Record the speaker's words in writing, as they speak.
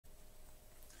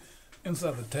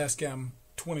Inside the TASCAM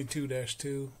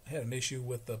 22-2, had an issue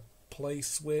with the play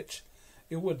switch.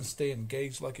 It wouldn't stay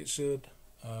engaged like it should.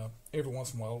 Every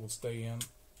once in a while it would stay in.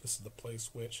 This is the play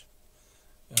switch.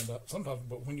 And sometimes,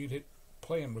 but when you hit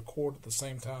play and record at the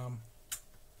same time,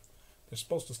 they're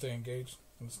supposed to stay engaged.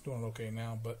 And it's doing okay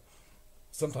now, but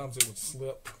sometimes it would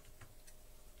slip.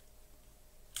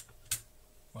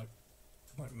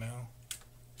 Like now.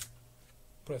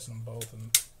 Pressing them both and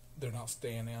they're not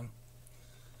staying in.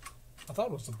 I thought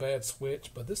it was a bad switch,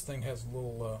 but this thing has a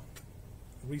little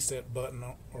reset button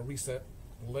or reset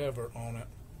lever on it.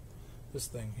 This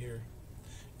thing here,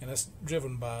 and that's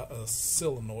driven by a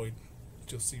solenoid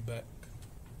that you'll see back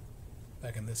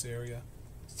in this area.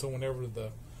 So whenever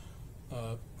the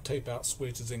tape out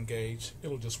switch is engaged,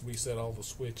 it'll just reset all the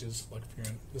switches. Like if you're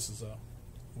in, this is a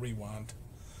rewind.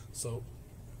 So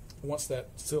once that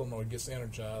solenoid gets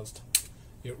energized,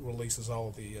 it releases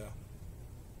all the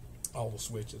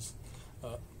switches.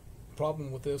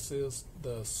 Problem with this is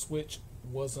the switch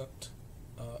isn't.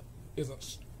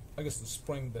 I guess the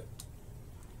spring that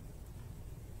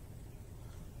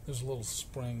there's a little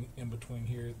spring in between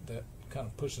here that kind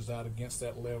of pushes out against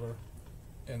that lever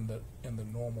in the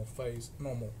normal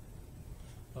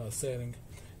setting,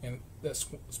 and that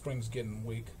spring's getting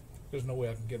weak. There's no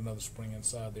way I can get another spring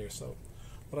inside there. So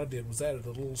what I did was added a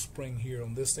little spring here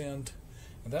on this end,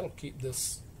 and that'll keep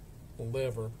this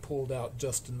lever pulled out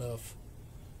just enough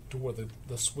to where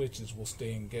the switches will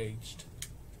stay engaged.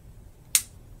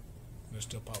 They're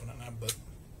still popping out now, but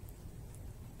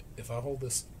if I hold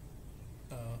this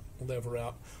lever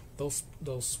out, those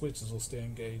switches will stay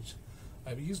engaged.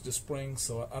 I've used a spring,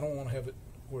 so I don't want to have it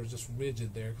where it's just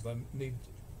rigid there, because I need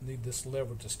this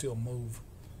lever to still move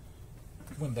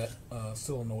when that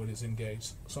solenoid is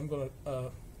engaged. So I'm going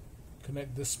to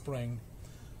connect this spring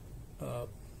to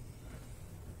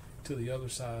the other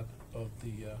side of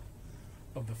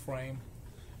the frame,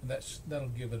 and that'll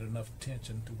give it enough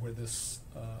tension to where this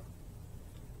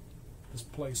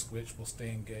play switch will stay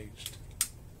engaged.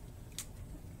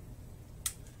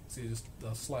 See, just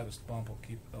the slightest bump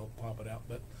will pop it out,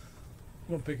 but I'm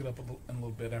going to pick it up in a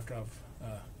little bit after I've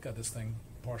got this thing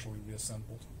partially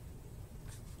reassembled.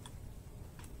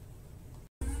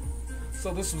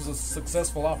 So this was a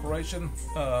successful operation.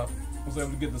 Was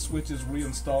able to get the switches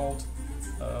reinstalled,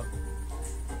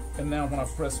 and now when I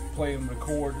press play and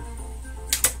record,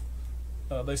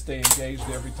 they stay engaged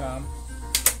every time.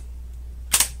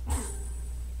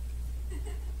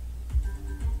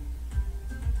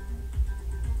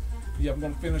 Yeah, I'm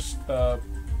going to finish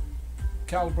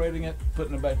calibrating it,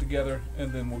 putting it back together,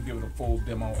 and then we'll give it a full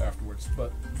demo afterwards.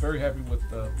 But very happy with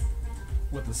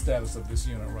the status of this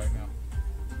unit right now.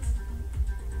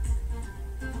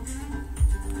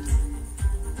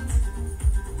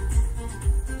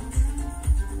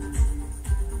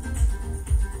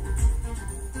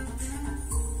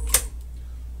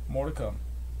 More to come.